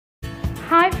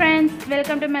Hi friends,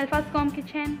 welcome to Melfas Home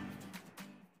Kitchen.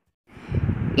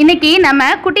 இன்னைக்கு நம்ம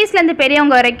குட்டீஸ்ல இருந்து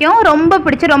பெரியவங்க வரைக்கும் ரொம்ப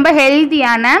பிடிச்ச ரொம்ப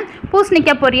ஹெல்தியான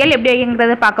பூசணிக்காய் பொரியல் எப்படி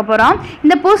வைக்கிறத பார்க்க போறோம்.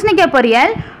 இந்த பூசணிக்காய்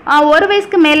பொரியல் ஒரு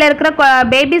வயசுக்கு மேல இருக்கிற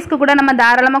பேபிஸ்க்கு கூட நம்ம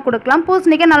தாராளமா கொடுக்கலாம்.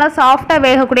 பூசணிக்காய் நல்லா சாஃப்ட்டா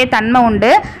வேகக்கூடிய தன்மை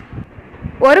உண்டு.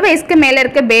 ஒரு வயசுக்கு மேல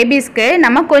இருக்க பேபிஸ்க்கு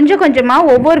நம்ம கொஞ்சம் கொஞ்சமா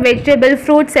ஒவ்வொரு வெஜிடபிள்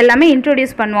ஃப்ரூட்ஸ் எல்லாமே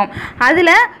இன்ட்ரோடியூஸ் பண்ணுவோம்.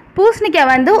 அதுல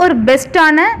பூசணிக்காய் வந்து ஒரு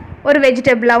பெஸ்ட்டான ஒரு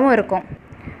வெஜிடபிளாவும் இருக்கும்.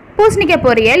 பூசணிக்காய்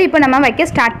பொரியல் இப்போ நம்ம வைக்க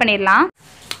ஸ்டார்ட் பண்ணிடலாம்.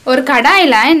 ஒரு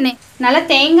கடாயில் நல்லா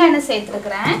தேங்காய் எண்ணெய்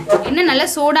சேர்த்துருக்குறேன். எண்ணெய் நல்லா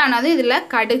சூடானதும் இதில்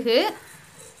கடுகு,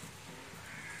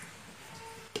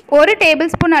 1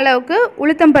 டேபிள் ஸ்பூன் அளவுக்கு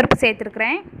உளுத்தம் பருப்பு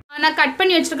சேர்த்துருக்குறேன். நான் கட்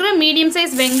பண்ணி வச்சுருக்கிறேன் மீடியம்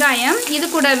சைஸ் வெங்காயம். இது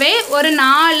கூடவே ஒரு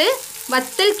 4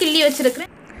 வத்தல் கிள்ளி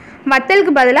வச்சுருக்கிறேன்.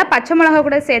 வத்தலுக்கு பதிலாக பச்சை மிளகா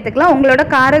கூட சேர்த்துக்கலாம். உங்களோட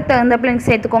காரத்துக்கு தகுந்தப்பல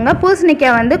சேர்த்துக்கோங்க.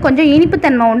 பூசணிக்காய் வந்து கொஞ்சம்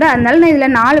இனிப்புத்தன்மை உண்டு, அதனால நான்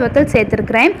இதில் 4 வத்தல்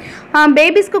சேர்த்துருக்குறேன்.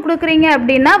 பேபிஸ்க்கு கொடுக்குறீங்க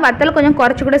அப்படின்னா வத்தல் கொஞ்சம்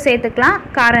குறைச்சி கூட சேர்த்துக்கலாம்,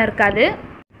 காரம் இருக்காது.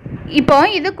 இப்போ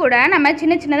இது கூட நம்ம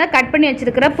சின்ன சின்னதாக கட் பண்ணி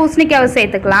வச்சுருக்கிற பூசணிக்காவை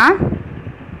சேர்த்துக்கலாம்.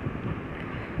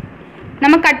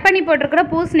 நம்ம கட் பண்ணி போட்டிருக்கிற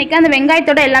பூசணிக்காய் அந்த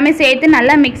வெங்காயத்தோடு எல்லாமே சேர்த்து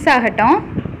நல்லா மிக்ஸ் ஆகட்டும்.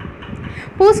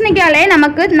 பூசணிக்காயிலே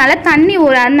நமக்கு நல்லா தண்ணி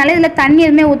அதனால இதில் தண்ணி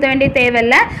எதுவுமே ஊற்ற வேண்டிய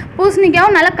தேவையில்லை.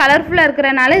 பூசணிக்காயும் நல்லா கலர்ஃபுல்லாக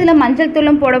இருக்கிறனால இதில் மஞ்சள்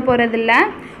தூளும் போட போகிறதில்ல.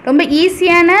 ரொம்ப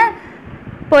ஈஸியான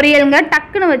பொரியலுங்க,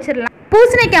 டக்குன்னு வச்சிடலாம்.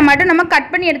 பூசணிக்காய் மட்டும் நம்ம கட்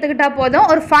பண்ணி எடுத்துக்கிட்டால் போதும்.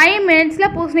 ஒரு 5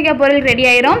 மினிட்ஸில் பூசணிக்காய் பொரியல் ரெடி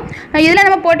ஆயிரும். இதில்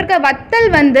நம்ம போட்டிருக்க வத்தல்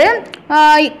வந்து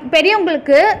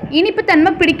பெரியவங்களுக்கு இனிப்பு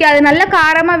தன்மை பிடிக்காது, நல்ல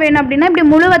காரமாக வேணும் அப்படின்னா இப்படி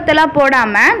முழு வத்தலாக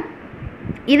போடாமல்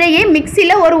இதையே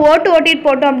மிக்சியில் ஒரு ஓட்டிட்டு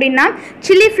போட்டோம் அப்படின்னா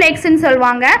சில்லி ஃப்ளேக்ஸ்ன்னு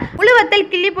சொல்லுவாங்க. முழு வத்தல்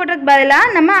கிள்ளி போடுறதுக்கு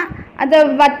பதிலாக நம்ம அதை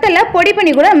வத்தலை பொடி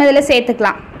பண்ணி கூட நம்ம இதில்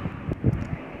சேர்த்துக்கலாம்.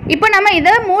 இப்போ நம்ம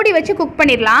இதை மூடி வச்சு குக்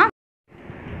பண்ணிடலாம்.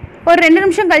 ஒரு 2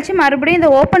 நிமிஷம் கழித்து மறுபடியும்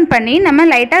இதை ஓப்பன் பண்ணி நம்ம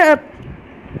லைட்டாக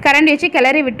கரண்டி வச்சு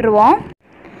கிளறி விட்டுருவோம்.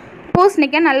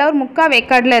 பூசணிக்காய் நல்லா ஒரு 3/4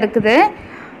 வேக்காடில் இருக்குது.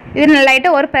 இது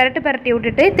லைட்டாக ஒரு பெரட்டி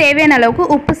விட்டுட்டு தேவையான அளவுக்கு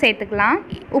உப்பு சேர்த்துக்கலாம்.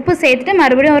 உப்பு சேர்த்துட்டு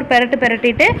மறுபடியும் ஒரு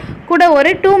பெரட்டிட்டு கூட ஒரு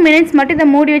 2 மினிட்ஸ் மட்டும் இதை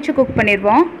மூடி வச்சு குக்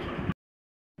பண்ணிடுவோம்.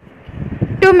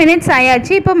 2 மினிட்ஸ்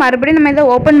ஆயாச்சு. இப்போ மறுபடியும் நம்ம இதை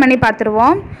ஓப்பன் பண்ணி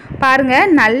பார்த்துருவோம்.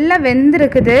 பாருங்கள், நல்லா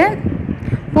வெந்திருக்குது.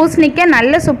 பூசணிக்காய்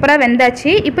நல்லா சூப்பராக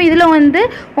வெந்தாச்சு. இப்போ இதில் வந்து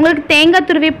உங்களுக்கு தேங்காய்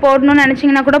துருவி போடணும்னு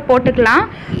நினச்சிங்கன்னா கூட போட்டுக்கலாம்.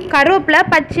 கருவேப்பிலை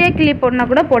பச்சையாக கிள்ளி போடணுன்னா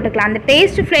கூட போட்டுக்கலாம். அந்த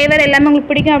டேஸ்ட் ஃப்ளேவர் எல்லாமே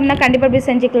உங்களுக்கு பிடிக்கும் அப்படின்னா கண்டிப்பாக இப்படி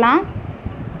செஞ்சுக்கலாம்.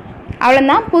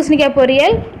 அவ்வளோதான் பூசணிக்காய்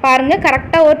பொரியல். பாருங்கள்,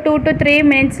 கரெக்டாக ஒரு 2 to 3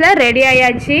 மினிட்ஸில் ரெடி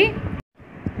ஆயாச்சு.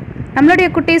 நம்மளுடைய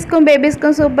குட்டீஸ்க்கும்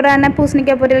பேபிஸ்க்கும் சூப்பரான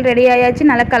பூசணிக்காய் பொரியல் ரெடி ஆயாச்சு.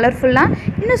 நல்லா கலர்ஃபுல்லாக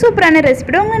இன்னும் சூப்பரான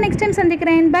ரெசிபியோட உங்களை நெக்ஸ்ட் டைம்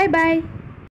சந்திக்கிறேன். Bye bye.